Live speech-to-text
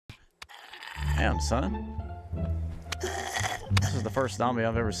Damn, son. This is the first zombie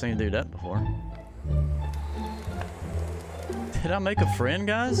I've ever seen do that before. Did I make a friend,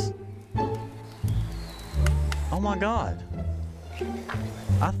 guys? Oh my god.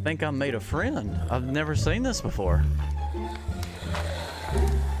 I think I made a friend. I've never seen this before.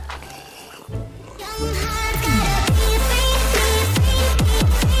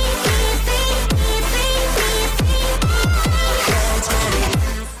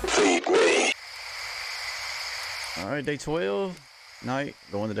 Alright, day 12, night,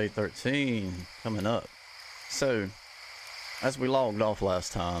 going to day 13, coming up. So, as we logged off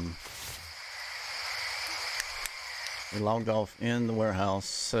last time, we logged off in the warehouse,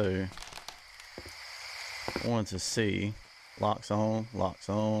 so I wanted to see locks on,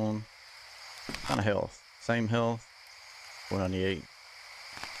 kind of health, same health, 198.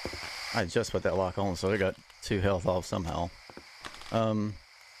 I just put that lock on, so I got 2 health off somehow.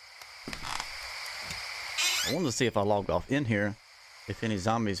 I wanted to see if I logged off in here, if any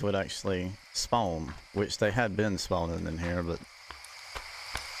zombies would actually spawn, which they had been spawning in here, but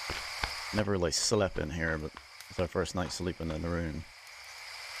never really slept in here, but it's our first night sleeping in the room.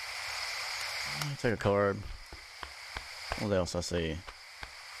 Take a card. What else I see?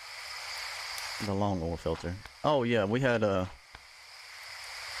 The long oil filter. Oh yeah, we had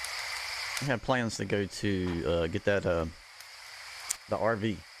plans to go to get that the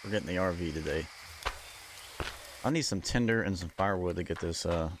RV. We're getting the RV today. I need some tinder and some firewood to get this.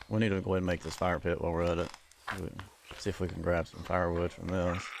 We need to go ahead and make this fire pit while we're at it. See if we can grab some firewood from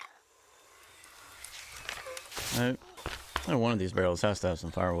this. Nope. One of these barrels has to have some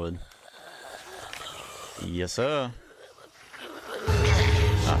firewood. Yes, sir.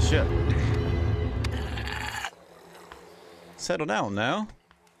 Ah, shit. Settle down now.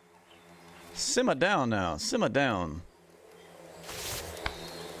 Simmer down now. Simmer down.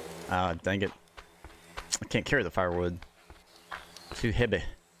 Ah, dang it. I can't carry the firewood. Too heavy.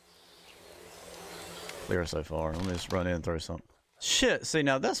 Clear so far. Let me just run in and throw something. Shit, see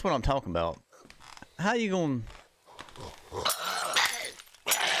now that's what I'm talking about. How you gonna...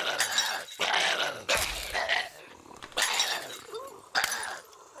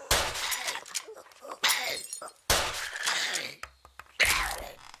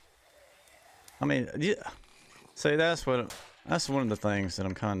 I mean, yeah. See, that's one of the things that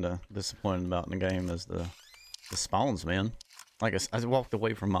I'm kind of disappointed about in the game is the spawns, man. Like I walked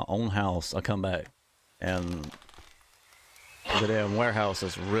away from my own house, I come back, and the damn warehouse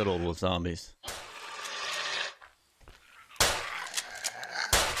is riddled with zombies.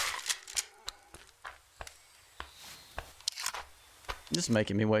 Just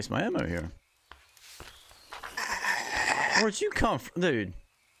making me waste my ammo here. Where'd you come from, dude?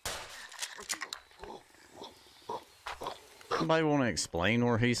 Somebody want to explain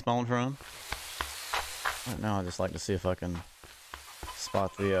where he spawned from? Right now, I just like to see if I can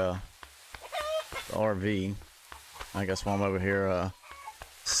spot the RV. I guess while I'm over here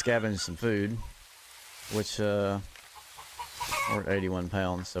scavenging some food, which we're at 81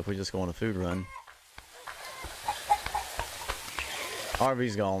 pounds. So if we just go on a food run,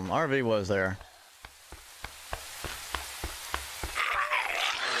 RV's gone. RV was there.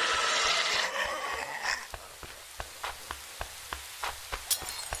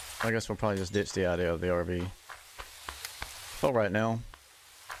 I guess we'll probably just ditch the idea of the RV for right now.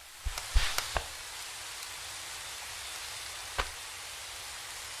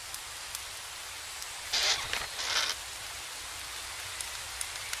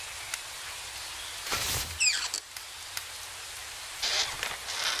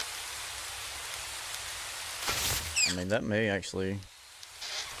 I mean, that may actually...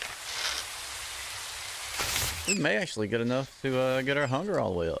 we may actually get enough to get our hunger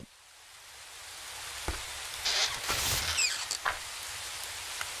all the way up.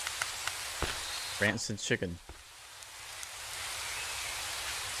 Rancid chicken.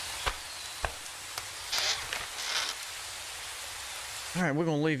 Alright, we're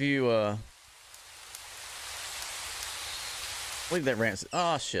gonna leave you, leave that rancid.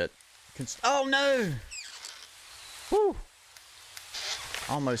 Oh, shit. Oh, no! Whew!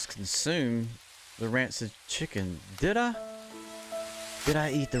 Almost consumed the rancid chicken. Did I? Did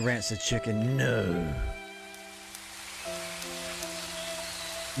I eat the rancid chicken? No.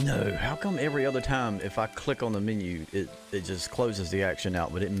 No, how come every other time if I click on the menu, it just closes the action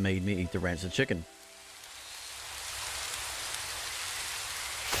out, but it made me eat the rancid chicken?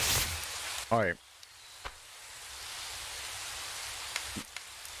 Alright.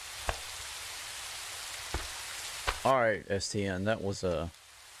 Alright, STN, that was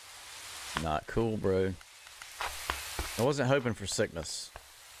not cool, bro. I wasn't hoping for sickness.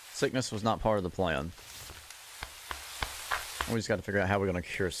 Sickness was not part of the plan. We just got to figure out how we're going to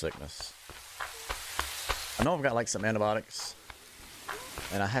cure sickness. I know I've got like some antibiotics.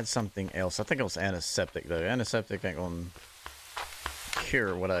 And I had something else. I think it was antiseptic though. Antiseptic ain't going to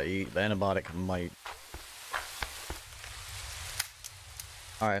cure what I eat. The antibiotic might.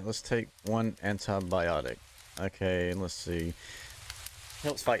 Alright, let's take one antibiotic. Okay, let's see.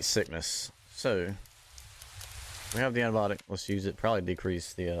 Helps fight sickness. So, we have the antibiotic. Let's use it. Probably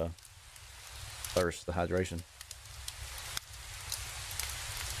decrease the thirst, the hydration.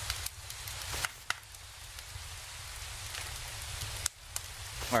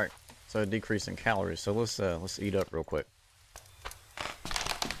 Alright, so a decrease in calories. So let's eat up real quick.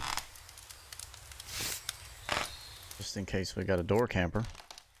 Just in case we got a door camper.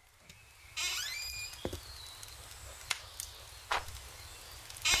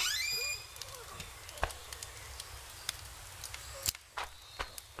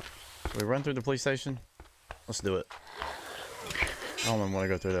 We run through the police station? Let's do it. I don't even want to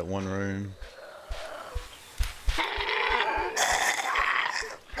go through that one room.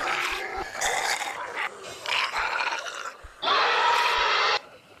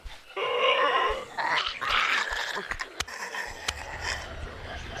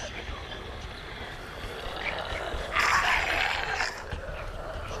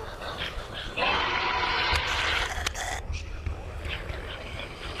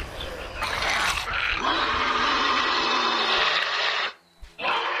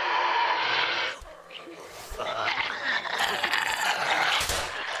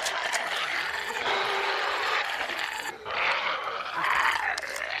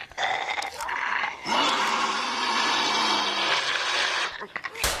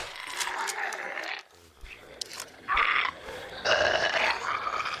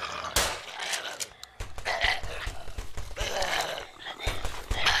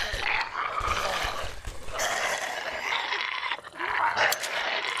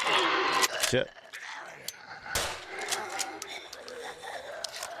 Shit.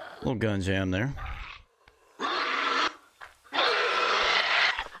 Little gun jam there.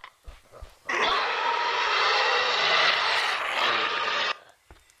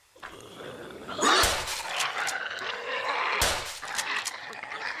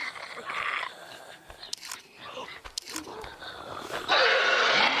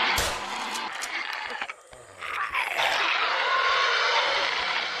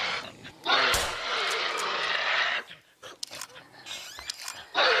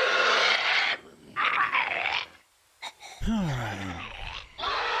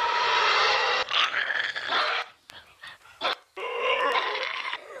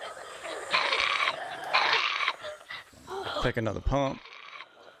 Take another pump.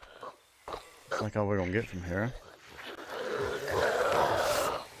 That's like all we're gonna get from here.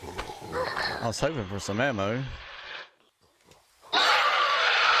 I was hoping for some ammo.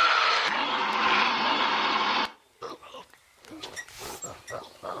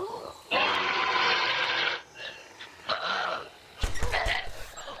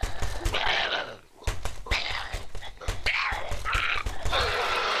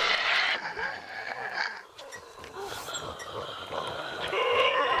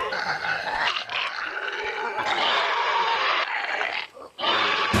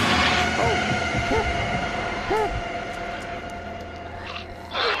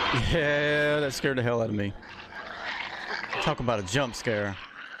 Yeah, that scared the hell out of me. Talk about a jump scare.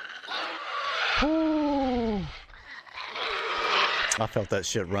 Ooh. I felt that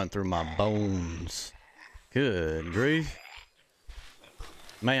shit run through my bones. Good grief.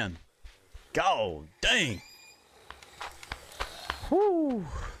 Man. God dang. Woo.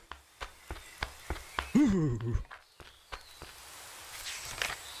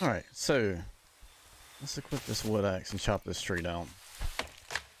 Alright, so let's equip this wood axe and chop this tree down.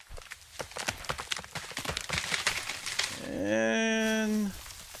 And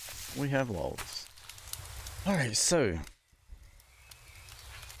we have logs. Alright, so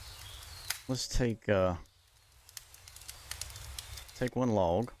let's take one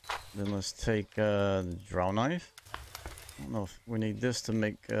log. Then let's take the draw knife. I don't know if we need this to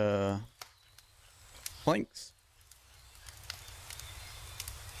make planks.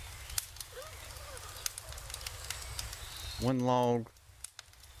 One log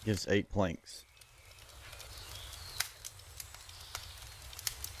gives 8 planks.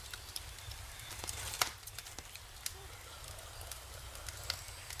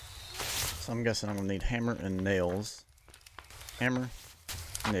 So I'm guessing I'm gonna need hammer and nails. Hammer,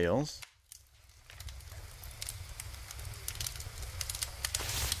 nails.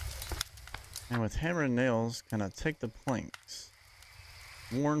 And with hammer and nails, can I take the planks?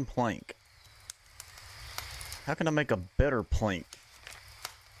 Worn plank. How can I make a better plank?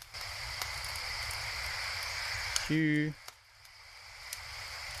 Q.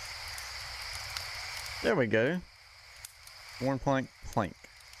 There we go. Worn plank, plank.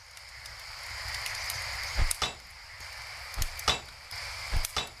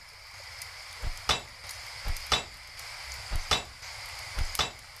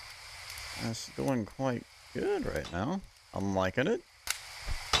 That's going quite good right now. I'm liking it.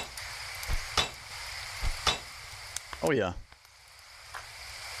 Oh yeah.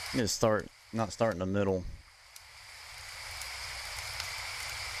 You need to not start in the middle.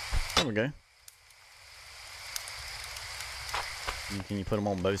 There we go. And can you put them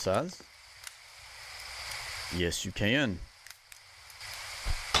on both sides? Yes, you can.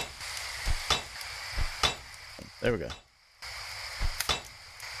 There we go.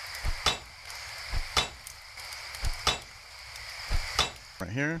 Right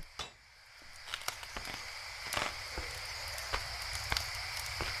here.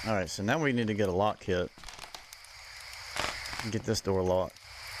 Alright, so now we need to get a lock kit. Get this door locked.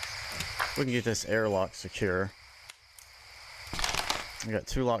 We can get this airlock secure. We got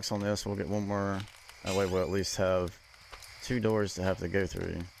 2 locks on this. We'll get 1 more. That way we'll at least have 2 doors to have to go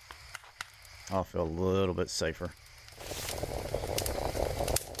through. I'll feel a little bit safer.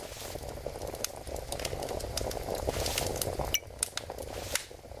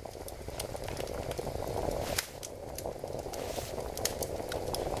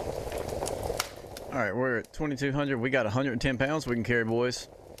 Alright, we're at 2,200. We got 110 pounds we can carry, boys.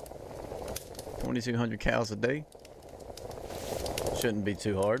 2,200 cows a day. Shouldn't be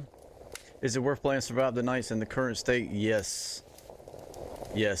too hard. Is it worth playing Survive the Nights in the current state? Yes.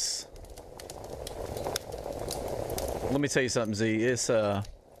 Yes. Let me tell you something, Z. It's, dude,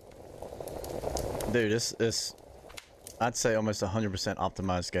 it's I'd say almost 100%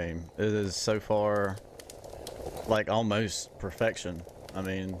 optimized game. It is so far, like, almost perfection. I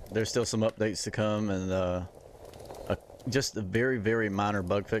mean, there's still some updates to come and, just a very, very minor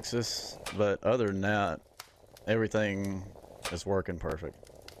bug fixes. But other than that, everything is working perfect.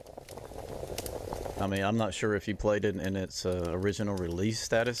 I mean, I'm not sure if you played it in its original release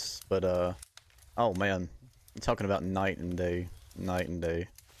status, but oh man, I'm talking about night and day, night and day.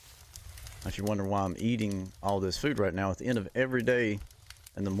 If you wonder why I'm eating all this food right now, at the end of every day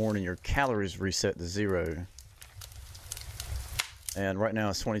in the morning, your calories reset to 0. And right now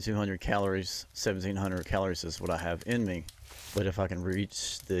it's 2,200 calories, 1,700 calories is what I have in me. But if I can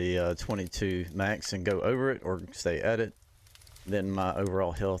reach the 22 max and go over it or stay at it, then my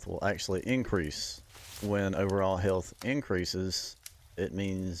overall health will actually increase. When overall health increases, it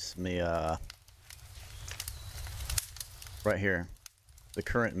means me, right here, the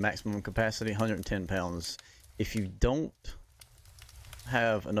current maximum capacity, 110 pounds. If you don't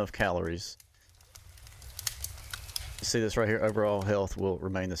have enough calories, see this right here, overall health will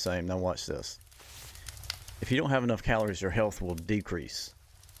remain the same. Now watch this. If you don't have enough calories, your health will decrease.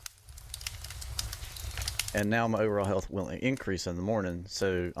 And now my overall health will increase in the morning.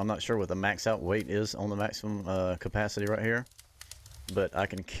 So I'm not sure what the max out weight is on the maximum capacity right here, but I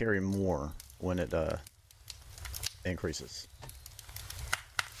can carry more when it increases.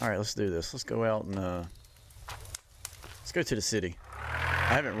 All right, let's do this. Let's go out and let's go to the city.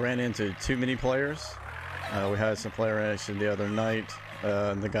 I haven't ran into too many players. We had some player action the other night.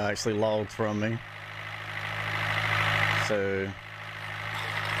 And the guy actually logged from me. So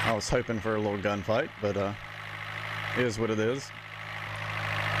I was hoping for a little gunfight, but it is what it is.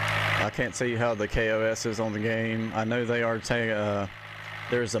 I can't tell you how the KOS is on the game. I know they are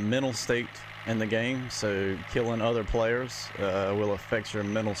there's a mental state in the game, so killing other players will affect your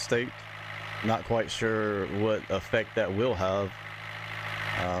mental state. Not quite sure what effect that will have.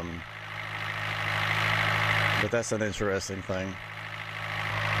 But that's an interesting thing.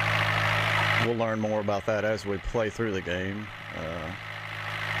 We'll learn more about that as we play through the game.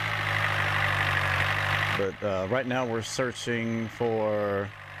 But right now we're searching for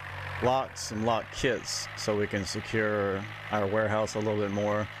locks and lock kits so we can secure our warehouse a little bit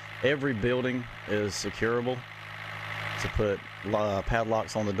more. Every building is securable to put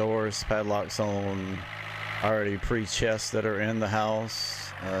padlocks on the doors, padlocks on already pre-chests that are in the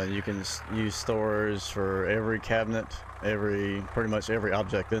house. You can use storage for every cabinet, pretty much every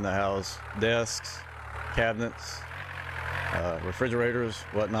object in the house, desks, cabinets, refrigerators,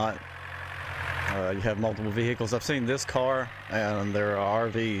 whatnot. You have multiple vehicles. I've seen this car and there are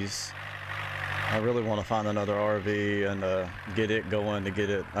RVs. I really want to find another RV and get it going to get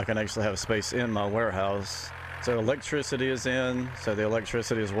it. I can actually have space in my warehouse. So electricity is in, so the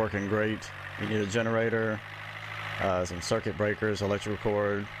electricity is working great. You need a generator. some circuit breakers, electrical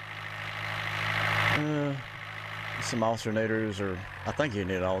cord, some alternators, or I think you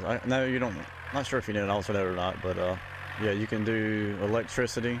need an alternator. No, you don't. I'm not sure if you need an alternator or not, but yeah, you can do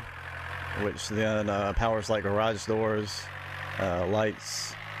electricity, which then powers like garage doors,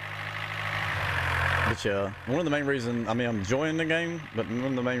 lights. But yeah, one of the main reasons, I mean, I'm enjoying the game, but one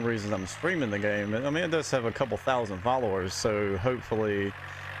of the main reasons I'm streaming the game, I mean, it does have a couple thousand followers, so hopefully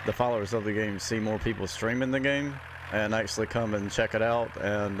the followers of the game see more people streaming the game and actually come and check it out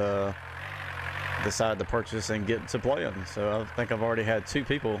and decide to purchase and get to playing. So I think I've already had 2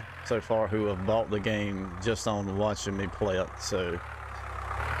 people so far who have bought the game just on watching me play it. So,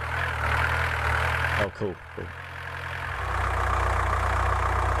 oh, cool.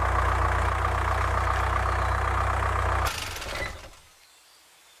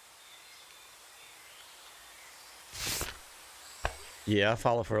 Yeah, I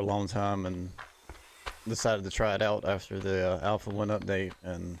followed for a long time and decided to try it out after the Alpha 1 update,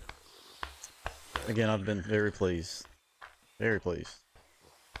 and again, I've been very pleased. Very pleased.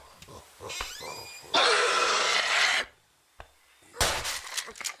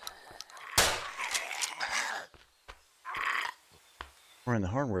 We're in the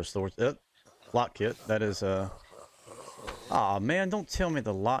hardware store. Lock kit. That is, aw, man, don't tell me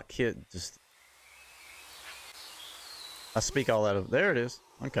the lock kit just... I speak all out of... There it is.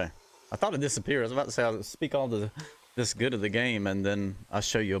 Okay. I thought it disappeared. I was about to say I speak all this good of the game, and then I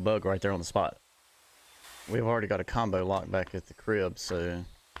show you a bug right there on the spot. We've already got a combo lock back at the crib, so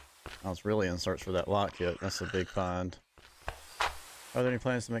I was really in search for that lock kit. That's a big find. Are there any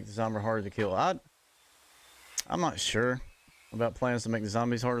plans to make the zombie harder to kill? I'm not sure about plans to make the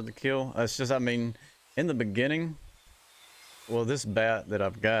zombies harder to kill. It's just, I mean, in the beginning, well, this bat that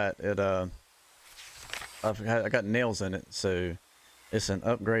I've got, I got nails in it, so it's an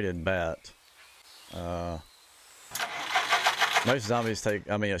upgraded bat. Most zombies take,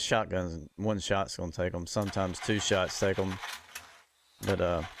 I mean, a shotgun, 1 shot's gonna take them. Sometimes 2 shots take them.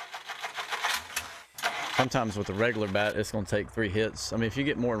 But sometimes with the regular bat, it's gonna take 3 hits. I mean, if you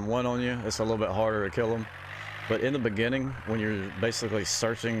get more than 1 on you, it's a little bit harder to kill them. But in the beginning, when you're basically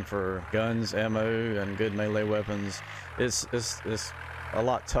searching for guns, ammo, and good melee weapons, it's a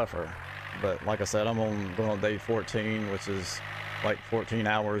lot tougher. But like I said, I'm going on day 14, which is like 14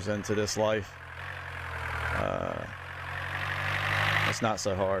 hours into this life. It's not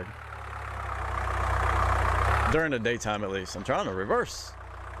so hard. During the daytime, at least. I'm trying to reverse.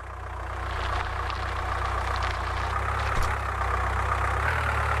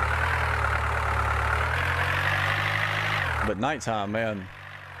 But nighttime, man,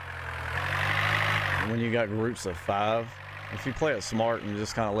 when you got groups of 5, if you play it smart and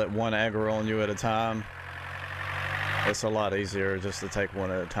just kind of let 1 aggro on you at a time, it's a lot easier just to take 1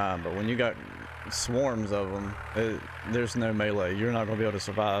 at a time. But when you got swarms of them, there's no melee. You're not going to be able to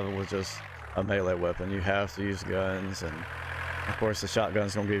survive with just a melee weapon. You have to use guns, and of course the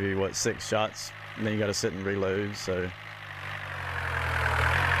shotgun's going to give you, what, 6 shots, and then you got to sit and reload. So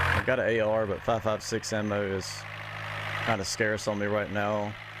I've got an AR, but 5.56 ammo is kind of scarce on me right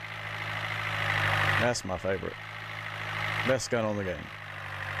now. That's my favorite. Best gun on the game.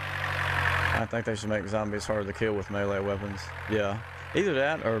 I think they should make zombies harder to kill with melee weapons. Yeah, either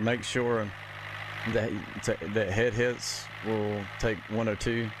that or make sure that head hits will take 1 or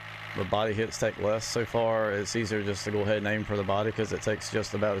 2, but body hits take less. So far, it's easier just to go ahead and aim for the body because it takes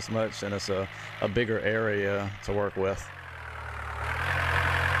just about as much, and it's a bigger area to work with.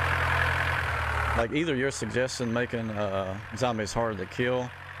 Like, either your suggestion making zombies harder to kill,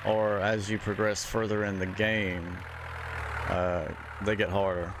 or as you progress further in the game, they get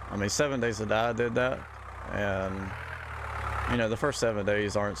harder. I mean, 7 Days to Die did that, and you know, the first 7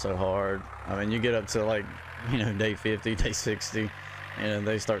 days aren't so hard. I mean, you get up to, like, you know, day 50, day 60, and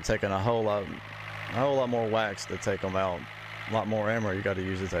they start taking a whole lot more wax to take them out. A lot more ammo you got to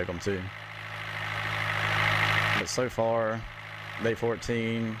use to take them too. But so far, day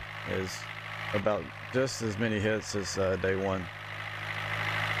 14 is about just as many hits as day 1.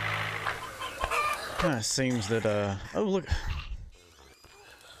 Kind of seems that oh look,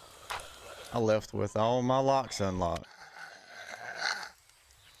 I left with all my locks unlocked.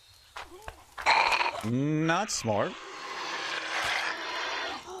 Not smart.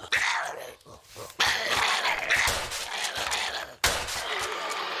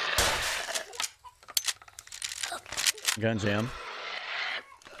 Gun jam.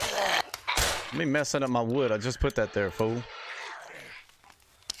 Me messing up my wood. I just put that there, fool.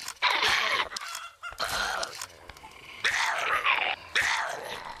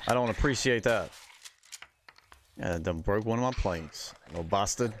 I don't appreciate that. Yeah, I done broke one of my planks. Little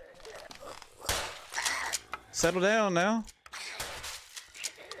bastard. Settle down now.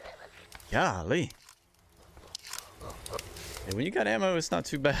 Golly. Hey, when you got ammo, it's not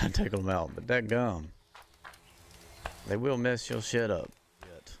too bad taking them out, but that gum, they will mess your shit up.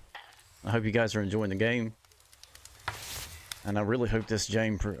 I hope you guys are enjoying the game, and I really hope this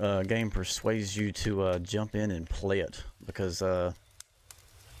game persuades you to jump in and play it, because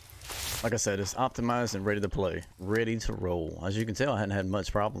like I said, it's optimized and ready to play, ready to roll. As you can tell, I hadn't had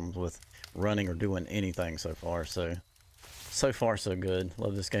much problems with running or doing anything so far, so far so good.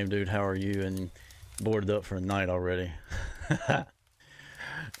 Love this game, dude. How are you? And boarded up for a night already.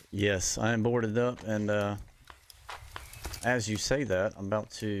 Yes, I am boarded up, and as you say that, I'm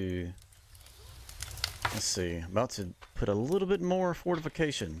about to, let's see, about to put a little bit more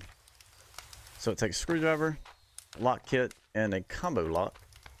fortification. So it takes screwdriver, lock kit, and a combo lock.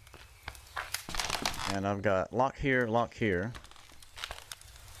 And I've got lock here,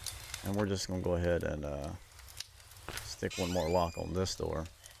 and we're just gonna go ahead and stick one more lock on this door.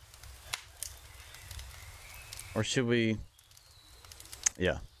 Or should we?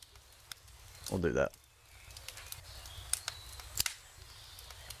 Yeah, we'll do that.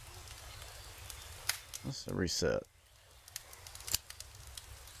 Let's reset.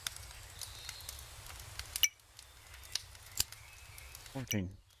 $14.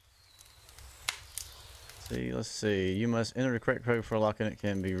 See, let's see. You must enter the correct code for locking it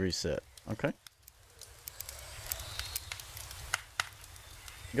can be reset. Okay.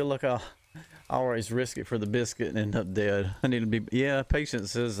 Good luck. I always risk it for the biscuit and end up dead. I need to be. Yeah,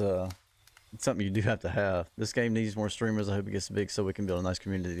 patience is something you do have to have. This game needs more streamers. I hope it gets big so we can build a nice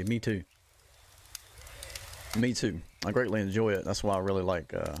community. Me too. Me too. I greatly enjoy it. That's why I really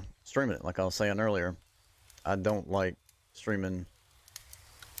like streaming it. Like I was saying earlier, I don't like streaming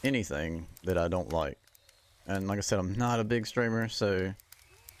anything that I don't like. And like I said, I'm not a big streamer, so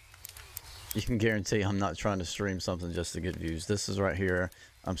you can guarantee I'm not trying to stream something just to get views. This is right here.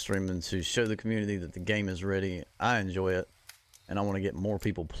 I'm streaming to show the community that the game is ready. I enjoy it, and I want to get more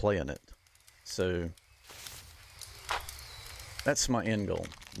people playing it. So that's my end goal.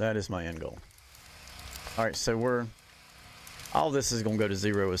 That is my end goal. All right, so all this is going to go to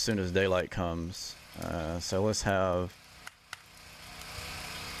 0 as soon as daylight comes. So let's have,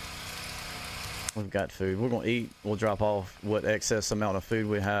 we've got food. We're going to eat. We'll drop off what excess amount of food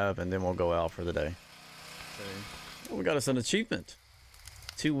we have, and then we'll go out for the day. So we got us an achievement.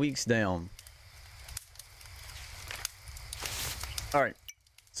 2 weeks down. All right.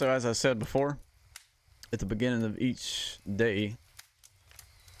 So as I said before, at the beginning of each day,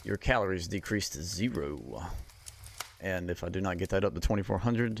 your calories decrease to 0. And if I do not get that up to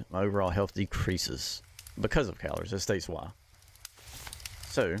 2,400, my overall health decreases because of calories. It states why.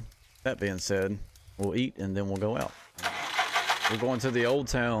 So, that being said, we'll eat and then we'll go out. We're going to the old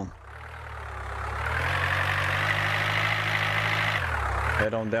town.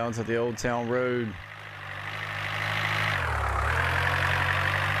 Head on down to the old town road.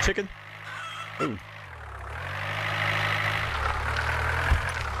 Chicken. Ooh.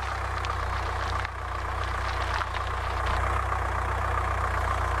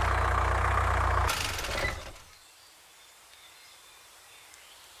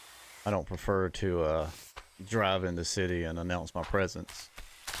 I don't prefer to drive in the city and announce my presence.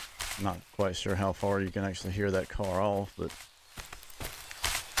 I'm not quite sure how far you can actually hear that car off, but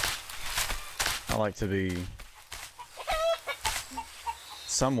I like to be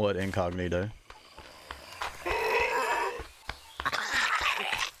somewhat incognito.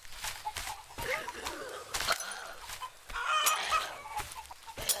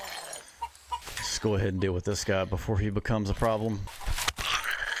 Just go ahead and deal with this guy before he becomes a problem.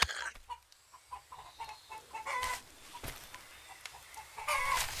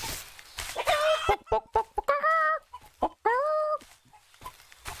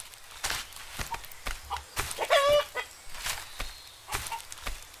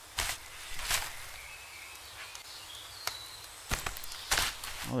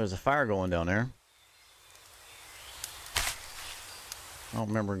 Oh, there's a fire going down there. I don't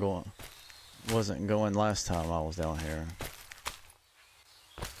remember wasn't going last time I was down here.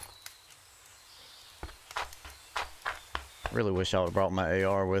 Really wish I would have brought my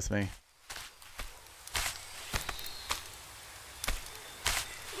AR with me.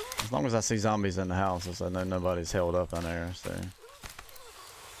 As long as I see zombies in the house, I know nobody's held up in there, so.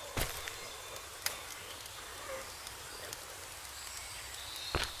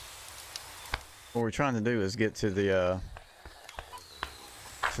 What we're trying to do is get to the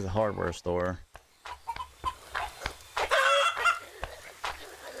hardware store.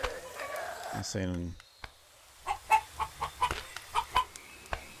 I seen, I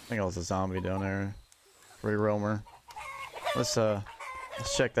think it was a zombie down there. Free roamer. Let's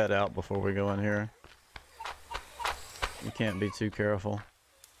check that out before we go in here. You can't be too careful.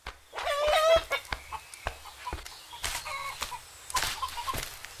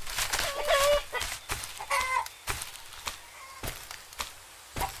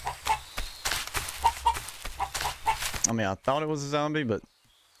 I mean, I thought it was a zombie, but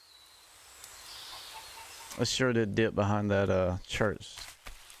I sure did dip behind that church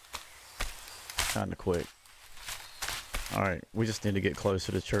kind of quick. Alright, we just need to get close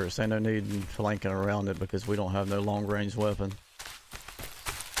to the church. Ain't no need in flanking around it because we don't have no long-range weapon.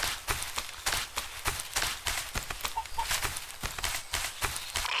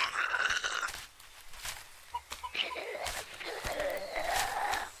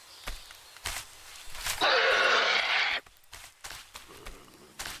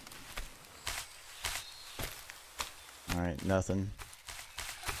 Alright, nothing.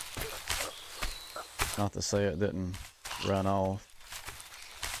 Not to say it didn't run off.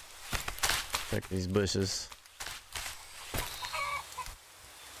 Check these bushes.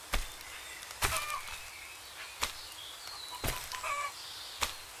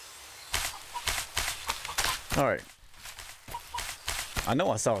 Alright. I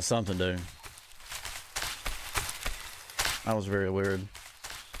know I saw something, dude. That was very weird.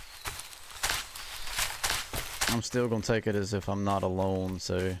 I'm still gonna take it as if I'm not alone,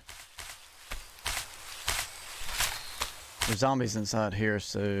 so... There's zombies inside here,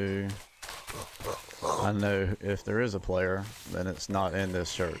 so... I know if there is a player, then it's not in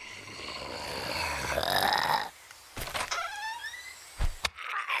this church.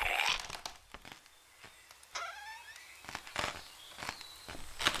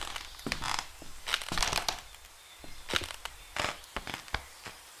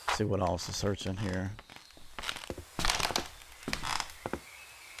 See what else is searching here.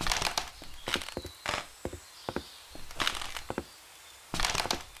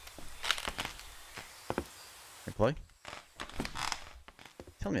 Play?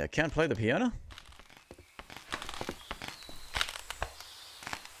 Tell me I can't play the piano?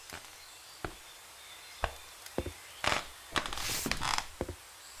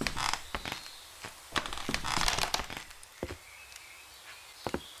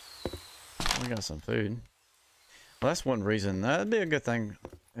 We got some food. Well, that's one reason. That'd be a good thing.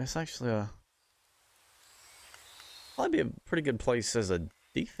 It's actually probably be a pretty good place as a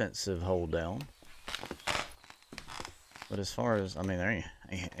defensive hold down. But as far as, I mean, there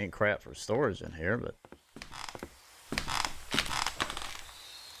ain't crap for storage in here, but...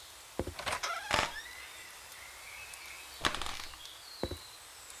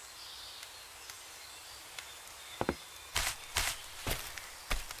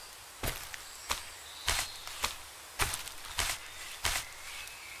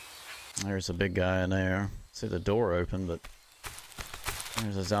 There's a big guy in there. See the door open, but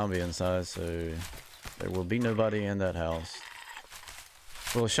there's a zombie inside, so there will be nobody in that house.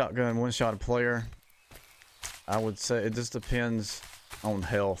 Will a shotgun one-shot a player? I would say it just depends on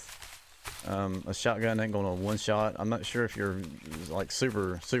health. A shotgun ain't gonna one-shot. I'm not sure if you're like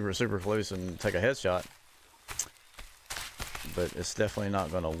super close and take a headshot, but it's definitely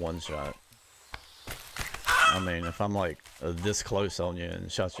not gonna one-shot. I mean, if I'm like this close on you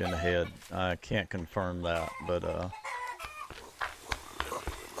and shot you in the head, I can't confirm that, but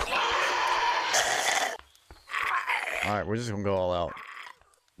alright, we're just gonna go all out.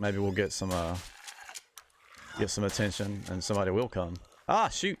 Maybe we'll get some attention and somebody will come. Ah,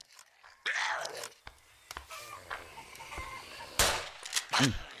 shoot!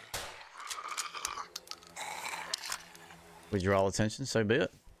 We draw attention, so be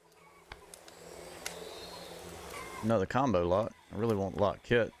it. Another combo lock. I really want lock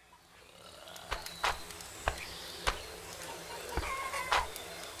kit.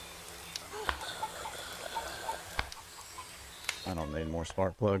 I don't need more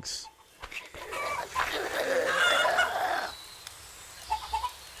spark plugs.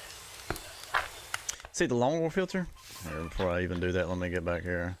 See the long war filter? Here, before I even do that, let me get back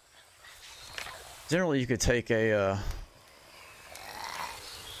here. Generally, you could take a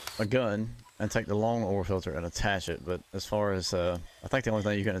gun and take the long ore filter and attach it, but as far as I think the only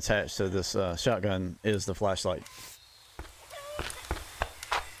thing you can attach to this shotgun is the flashlight.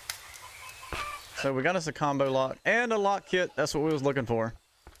 So we got us a combo lock and a lock kit. That's what we was looking for.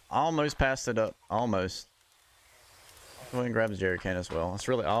 Almost passed it up. Almost. Go ahead and grab the jerry can as well. That's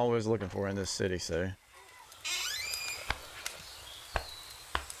really all I was looking for in this city, so.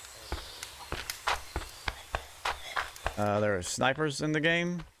 There are snipers in the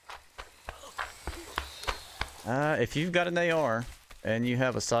game. If you've got an AR, and you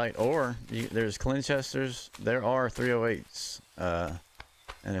have a sight, or there's Clinchesters, there are 308s.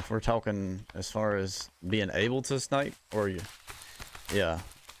 And if we're talking as far as being able to snipe, or yeah,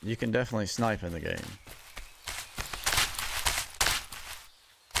 you can definitely snipe in the game.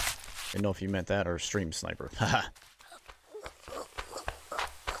 Didn't know if you meant that or stream sniper. Haha.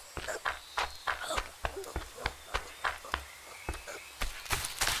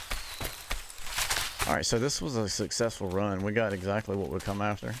 Alright, so this was a successful run. We got exactly what we come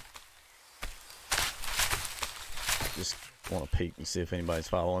after. Just want to peek and see if anybody's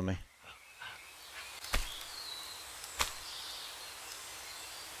following me.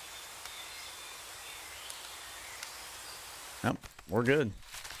 Yep, we're good.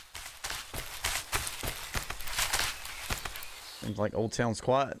 Seems like Old Town's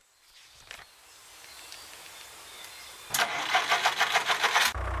quiet.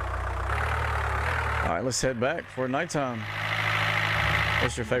 Alright, let's head back for nighttime.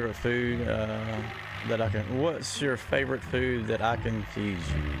 What's your favorite food What's your favorite food that I can feed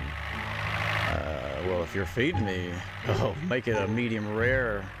you? Well, if you're feeding me, make it a medium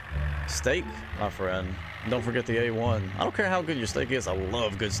rare steak, my friend. Don't forget the A1. I don't care how good your steak is. I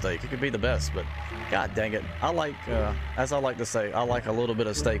love good steak. It could be the best, but god dang it. I like, as I like to say, I like a little bit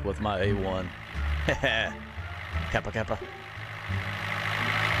of steak with my A1. Kappa kappa.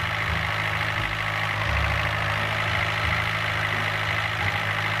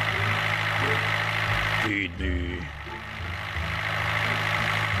 Feed me.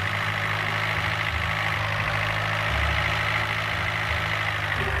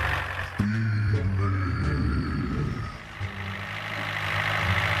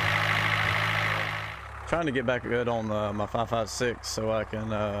 Trying to get back good on my 5.56 so I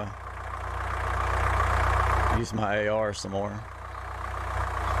can use my AR some more.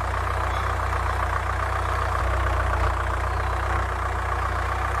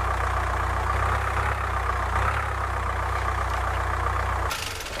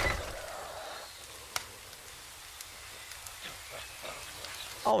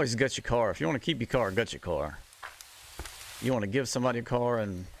 Always gut your car. If you want to keep your car, gut your car. You want to give somebody a car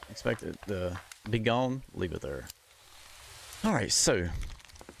and expect it to be gone, leave it there. All right, so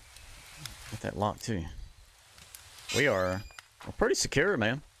get that locked too. We're pretty secure,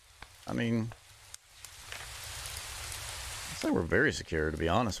 man. I mean, I'd say we're very secure, to be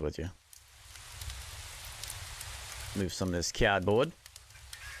honest with you. Move some of this cardboard.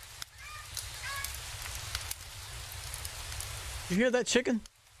 You hear that chicken?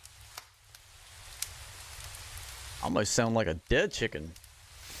 Almost sound like a dead chicken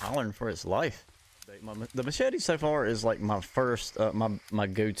hollering for its life. The machete so far is like my first, my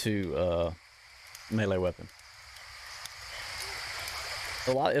go-to melee weapon.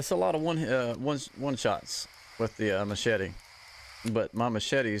 It's a lot of one shots with the machete, but my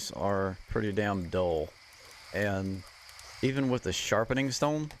machetes are pretty damn dull. And even with the sharpening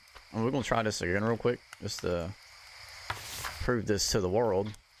stone, and we're gonna try this again real quick just to prove this to the world.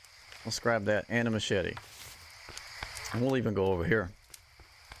 Let's grab that and a machete. And we'll even go over here.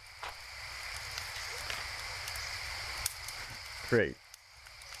 Create.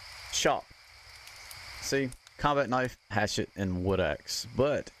 Shop. See? Combat knife, hatchet, and wood axe.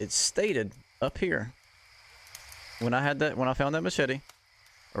 But it's stated up here when I found that machete,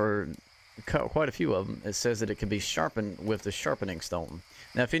 or quite a few of them, it says that it can be sharpened with the sharpening stone.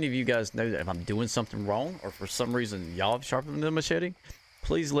 Now, if any of you guys know that if I'm doing something wrong, or for some reason y'all have sharpened the machete,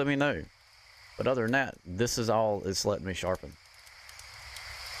 please let me know. But other than that, this is all it's letting me sharpen.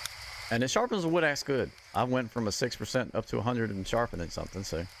 And it sharpens the wood axe good. I went from a 6% up to 100 in sharpening something,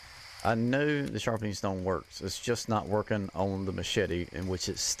 so I know the sharpening stone works. It's just not working on the machete, in which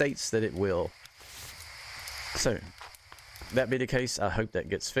it states that it will. So, that be the case, I hope that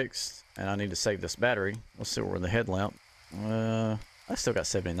gets fixed. And I need to save this battery. Let's see where the headlamp. I still got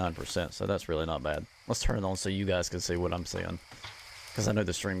 79%, so that's really not bad. Let's turn it on so you guys can see what I'm seeing. Because I know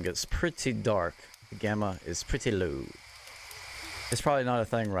the stream gets pretty dark. The gamma is pretty low. It's probably not a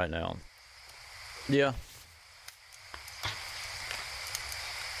thing right now. Yeah.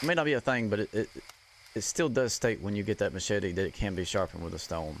 It may not be a thing, but it still does state when you get that machete that it can be sharpened with a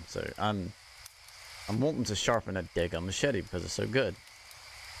stone. So I'm wanting to sharpen a daggum machete because it's so good.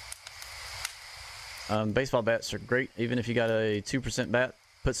 Baseball bats are great. Even if you got a 2% bat,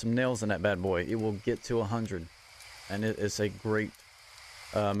 put some nails in that bad boy. It will get to 100. And it's a great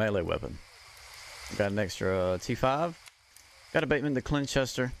melee weapon. Got an extra T5. Got a Bateman, the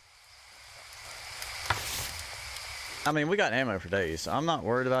Clinchester. I mean, we got ammo for days, so I'm not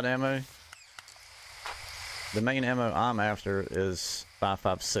worried about ammo. The main ammo I'm after is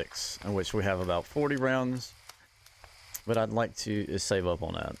 5.56, in which we have about 40 rounds. but I'd like to save up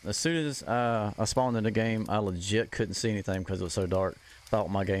on that. As soon as I spawned in the game, I legit couldn't see anything because it was so dark. Thought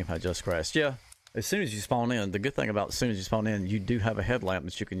my game had just crashed. Yeah, as soon as you spawn in, the good thing about as soon as you spawn in, you do have a headlamp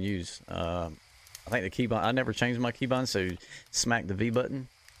that you can use. I think the keybind, I never changed my keybind, so smack the V button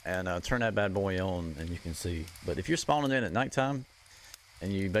and turn that bad boy on and you can see. But if you're spawning in at nighttime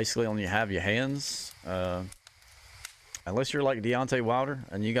and you basically only have your hands, unless you're like Deontay Wilder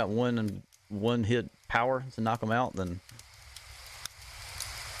and you got one hit power to knock them out, then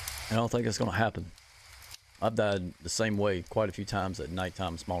I don't think it's going to happen. I've died the same way quite a few times at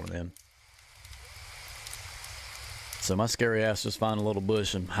nighttime spawning in. So my scary ass just find a little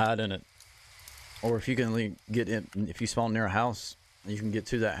bush and hide in it. Or if you can get in, if you spawn near a house, you can get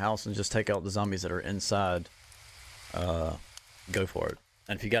to that house and just take out the zombies that are inside. Go for it.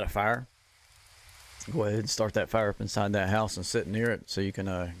 And if you got a fire, go ahead and start that fire up inside that house and sit near it so you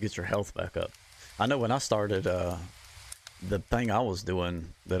can get your health back up. I know when I started, the thing I was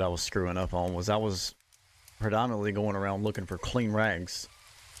doing that I was screwing up on was I was predominantly going around looking for clean rags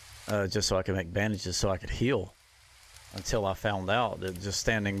just so I could make bandages so I could heal, until I found out that just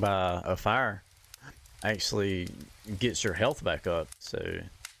standing by a fire actually gets your health back up. So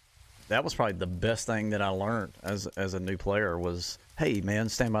that was probably the best thing that I learned as a new player was, hey man,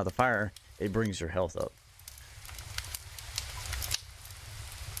 stand by the fire, it brings your health up.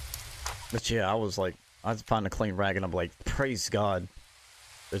 But yeah, I was like, I'd find a clean rag and I'm like, praise God,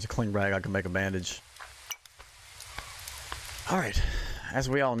 there's a clean rag, I can make a bandage. Alright, as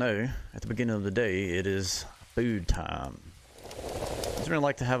we all know, at the beginning of the day, it is food time. I just really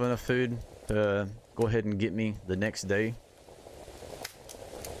like to have enough food to go ahead and get me the next day,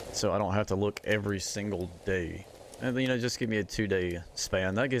 so I don't have to look every single day. And you know, just give me a 2-day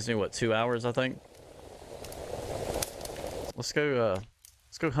span. That gives me what, 2 hours, I think. Let's go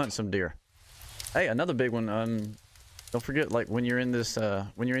hunt some deer. Hey, another big one. Don't forget, like when you're in this,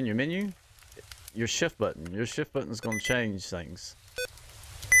 when you're in your menu, your shift button is going to change things.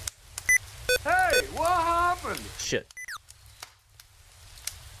 Hey, what happened? Shit.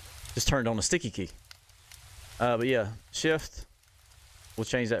 Just turned on a sticky key. But yeah, shift. We'll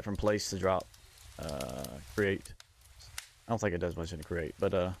change that from place to drop. Create. I don't think it does much in create,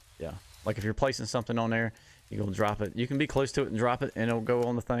 but yeah. Like if you're placing something on there, you're gonna drop it. You can be close to it and drop it, and it'll go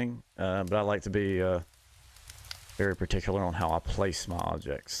on the thing. But I like to be very particular on how I place my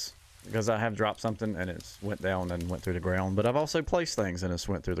objects, because I have dropped something and it's went down and went through the ground. But I've also placed things and it's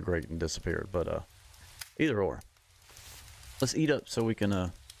went through the grate and disappeared. But either or. Let's eat up so we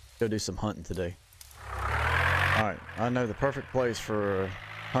can go do some hunting today. All right, I know the perfect place for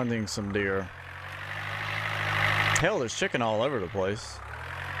hunting some deer. Hell, there's chicken all over the place.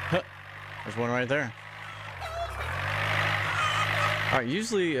 There's one right there. All right,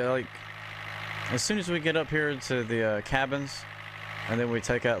 usually like as soon as we get up here to the cabins, and then we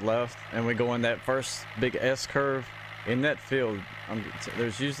take out left and we go in that first big S curve in that field,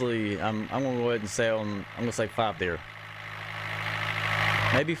 there's usually I'm gonna go ahead and say I'm gonna say 5 deer,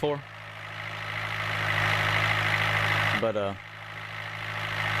 maybe 4, but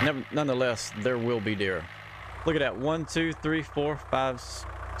nonetheless there will be deer. Look at that, 1 2 3 4 5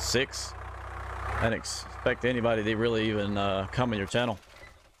 6. I didn't expect anybody to really even come on your channel.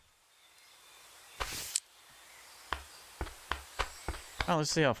 Oh,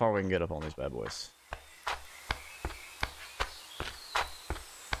 let's see how far we can get up on these bad boys.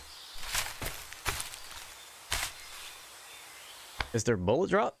 Is there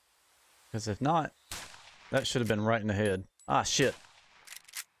bullet drop? Because if not, that should have been right in the head. Ah, shit.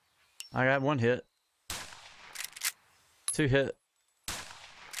 I got 1 hit. 2 hit.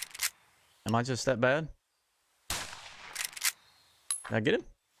 Am I just that bad? Did I get him?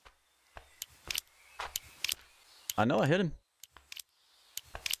 I know I hit him.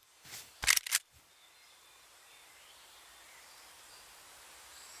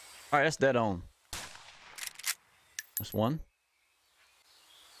 Alright, that's dead on. There's 1.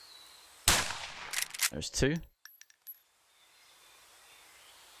 There's 2.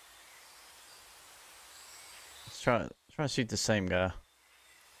 Let's try to shoot the same guy.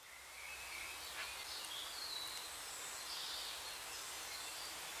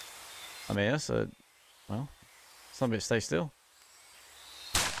 I mean, that's a, well, somebody stay still.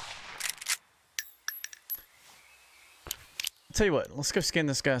 Tell you what, let's go skin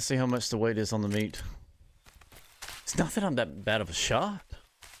this guy, see how much the weight is on the meat. It's not that I'm that bad of a shot.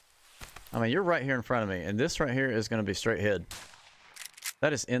 I mean, you're right here in front of me, and this right here is going to be straight head.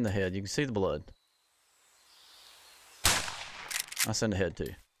 That is in the head. You can see the blood. That's in the head too.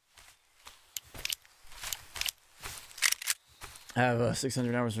 I have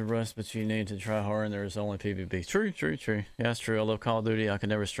 600 hours of rust, but you need to try hard and there's only PvP. True, true, true. Yeah, that's true. I love Call of Duty. I can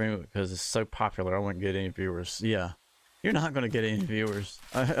never stream it because it's so popular. I wouldn't get any viewers. Yeah. You're not going to get any viewers.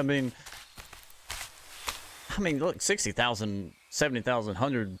 I mean, look, 60,000, 70,000,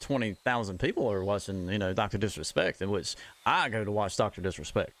 120,000 people are watching, you know, Dr. Disrespect, in which I go to watch Dr.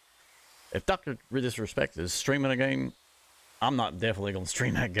 Disrespect. If Dr. Disrespect is streaming a game, I'm not definitely going to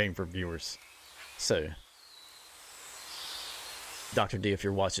stream that game for viewers. So, Dr. D, if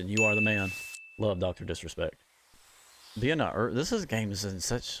you're watching, you are the man. Love Dr. Disrespect. Being this game is in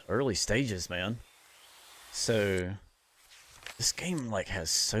such early stages, man. So, this game, like, has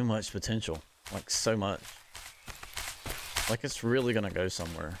so much potential. Like, so much. Like, it's really gonna go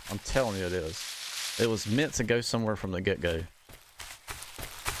somewhere. I'm telling you it is. It was meant to go somewhere from the get-go.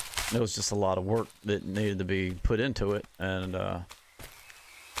 It was just a lot of work that needed to be put into it, and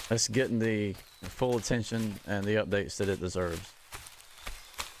it's getting the full attention and the updates that it deserves.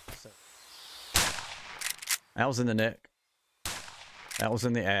 So, that was in the neck. That was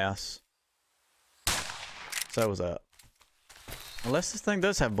in the ass. So was that. Unless this thing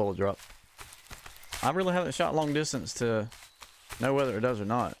does have bullet drop. I really haven't shot long distance to know whether it does or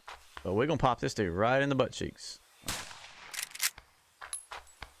not. But we're gonna pop this dude right in the butt cheeks.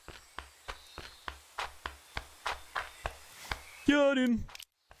 Got him.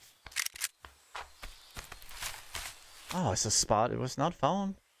 Oh, it's a spot. It was not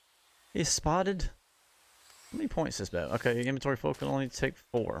found. He's spotted. How many points is that? Okay, inventory full can only take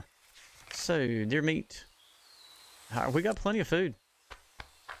 4. So, dear meat. We got plenty of food.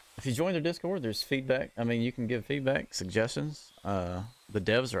 If you join their Discord, there's feedback. I mean, you can give feedback, suggestions. The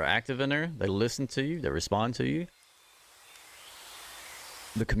devs are active in there. They listen to you. They respond to you.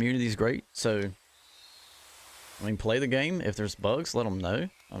 The community's great. So, I mean, play the game. If there's bugs, let them know.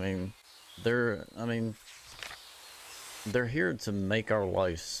 I mean, they're here to make our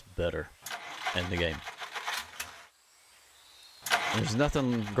lives better in the game. There's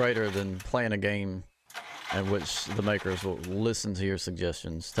nothing greater than playing a game in which the makers will listen to your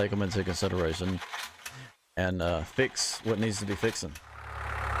suggestions, take them into consideration, and fix what needs to be fixing.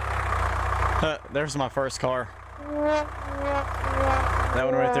 There's my first car. That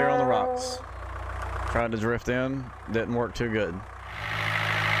one right there on the rocks. Tried to drift in, didn't work too good.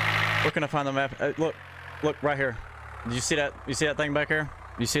 Where can I find the map? Look right here. Did you see that? You see that thing back here?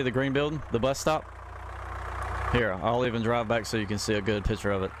 You see the green building, the bus stop? Here, I'll even drive back so you can see a good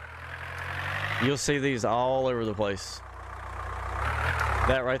picture of it. You'll see these all over the place.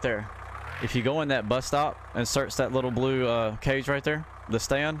 That right there. If you go in that bus stop and search that little blue cage right there, the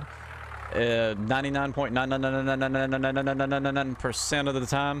stand, 99.999999999% of the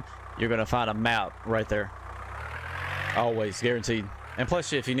time, you're gonna find a map right there. Always, guaranteed. And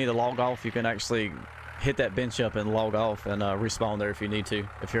plus, if you need to log off, you can actually hit that bench up and log off and respawn there if you need to,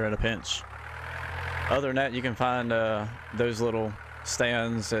 if you're in a pinch. Other than that, you can find those little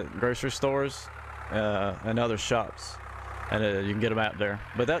stands at grocery stores and other shops, and you can get them out there.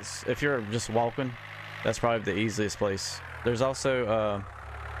 But that's, if you're just walking, that's probably the easiest place. There's also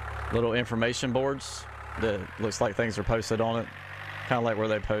little information boards that looks like things are posted on it, kind of like where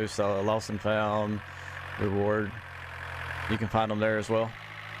they post lost and found, reward. You can find them there as well.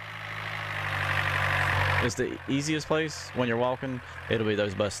 It's the easiest place when you're walking. It'll be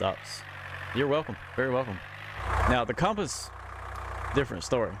those bus stops. You're welcome, very welcome. Now the compass, different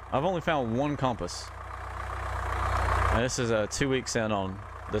story. I've only found one compass, and this is 2 weeks in on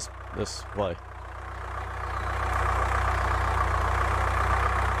this play.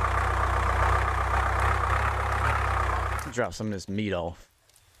 Drop some of this meat off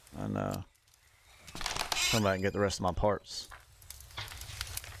and come back and get the rest of my parts.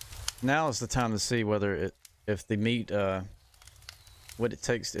 Now is the time to see whether if the meat what it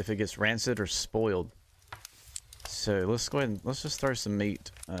takes, if it gets rancid or spoiled. So let's go ahead and let's just throw some meat.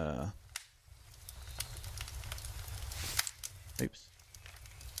 Oops.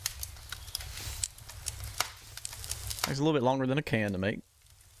 Takes a little bit longer than a can to make.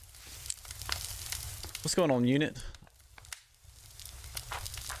 What's going on, unit?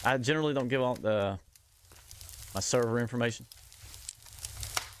 I generally don't give out my server information.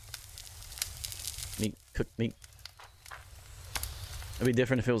 Meat, cooked meat. It'd be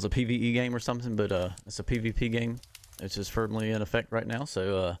different if it was a PvE game or something, but it's a PvP game, which is firmly in effect right now,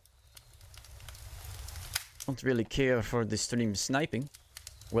 so don't really care for the stream sniping,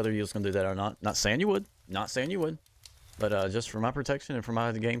 whether you was gonna do that or not. Not saying you would, not saying you would, but just for my protection and for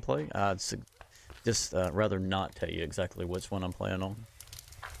my gameplay, I'd just rather not tell you exactly which one I'm playing on.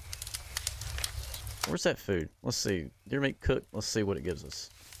 Where's that food? Let's see. Deer meat cooked. Let's see what it gives us.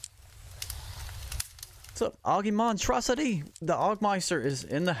 What's up, Augie Monstrosity? The Augmeister is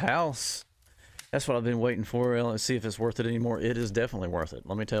in the house. That's what I've been waiting for. Let's see if it's worth it anymore. It is definitely worth it.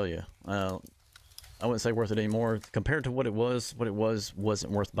 Let me tell you. I wouldn't say worth it anymore. Compared to what it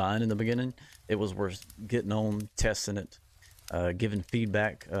wasn't worth buying in the beginning. It was worth getting on, testing it, giving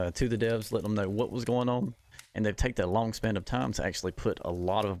feedback to the devs, letting them know what was going on. And they've taken that long span of time to actually put a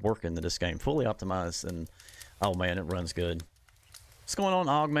lot of work into this game. Fully optimized, and oh man, it runs good. What's going on,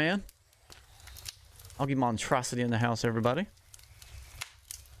 Og Man? Augie Monstrosity in the house, everybody.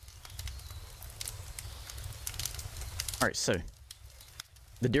 Alright, so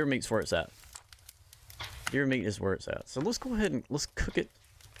the deer meat's where it's at. Deer meat is where it's at. So let's go ahead and let's cook it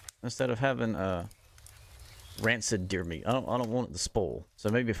instead of having rancid deer meat. I don't want it to spoil. So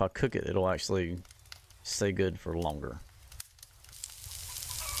maybe if I cook it, it'll actually stay good for longer.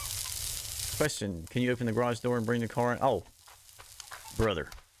 Question, can you open the garage door and bring the car in? Oh, brother.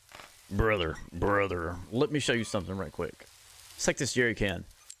 Let me show you something right quick. Let's take this jerry can,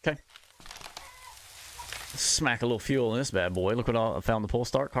 okay? Smack a little fuel in this bad boy. Look what I found: the pull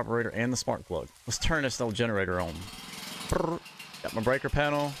start, carburetor, and the spark plug. Let's turn this old generator on. Got my breaker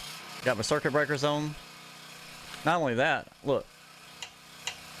panel. Got my circuit breakers on. Not only that, look.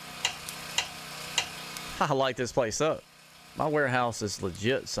 I light this place up. My warehouse is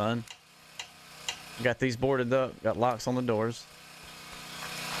legit, son. Got these boarded up. Got locks on the doors.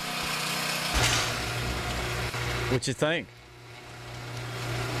 What you think?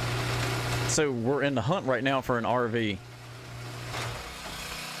 So we're in the hunt right now for an RV.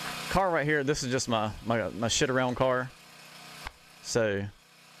 Car right here. This is just my shit around car. So,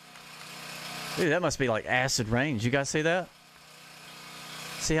 dude, that must be like acid rain. Did you guys see that?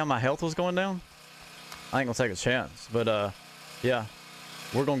 See how my health was going down? I ain't gonna take a chance. But yeah,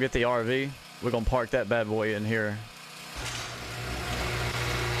 we're gonna get the RV. We're gonna park that bad boy in here.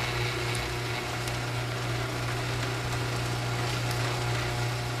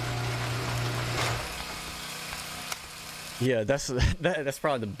 Yeah, that's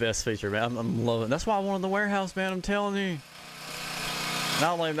probably the best feature, man. I'm loving it. That's why I wanted the warehouse, man. I'm telling you.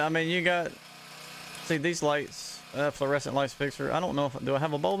 Not only that, I mean, you got, see these lights, fluorescent lights fixture. I don't know if, do I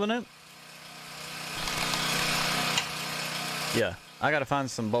have a bulb in it? Yeah, I gotta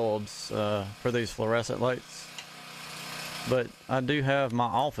find some bulbs for these fluorescent lights. But I do have my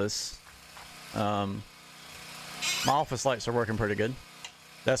office. My office lights are working pretty good.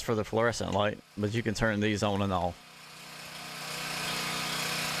 That's for the fluorescent light, but you can turn these on and off.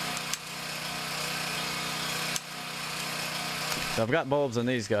 So I've got bulbs in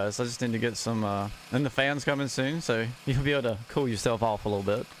these guys. I just need to get some, and the fan's coming soon, so you'll be able to cool yourself off a little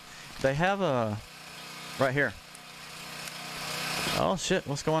bit. They have a, right here. Oh shit,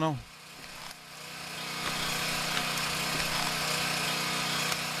 what's going on?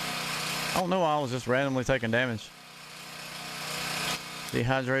 I don't know why I was just randomly taking damage.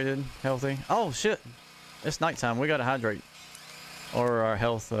 Dehydrated, healthy. Oh shit, it's nighttime, we gotta hydrate. Or our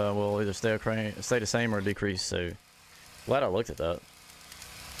health will either stay the same or decrease, so. Glad I looked at that.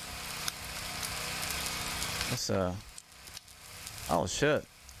 Let's oh shit.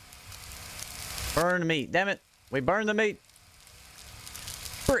 Burn the meat, damn it. We burned the meat.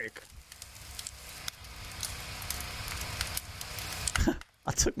 Frick.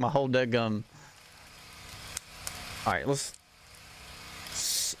 I took my whole dead gum. Alright, let's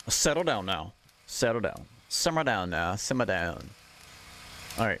settle down now. Settle down. Simmer down now. Simmer down.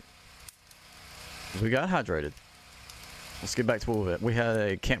 Alright. We got hydrated. Let's get back to what we had.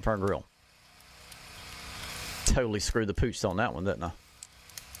 A campfire grill. Totally screwed the pooch on that one, didn't I?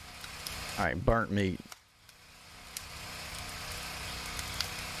 Alright, burnt meat.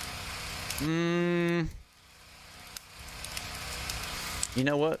 You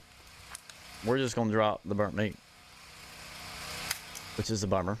know what? We're just gonna drop the burnt meat, which is a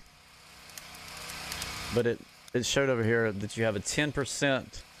bummer. But it showed over here that you have a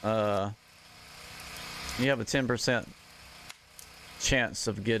 10%. You have a 10% chance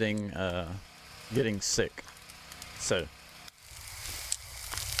of getting sick. So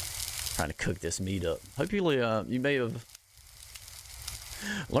trying to cook this meat up. Hopefully you may have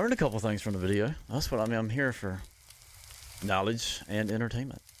learned a couple things from the video. That's what I mean. I'm here for knowledge and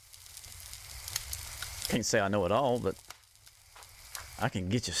entertainment. Can't say I know it all, but I can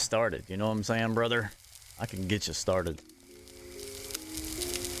get you started. You know what I'm saying, brother? I can get you started.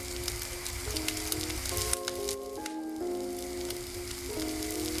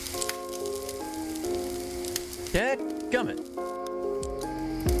 Dadgummit.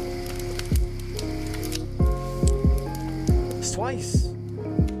 It's twice.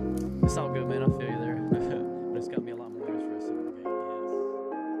 It's all good, man. I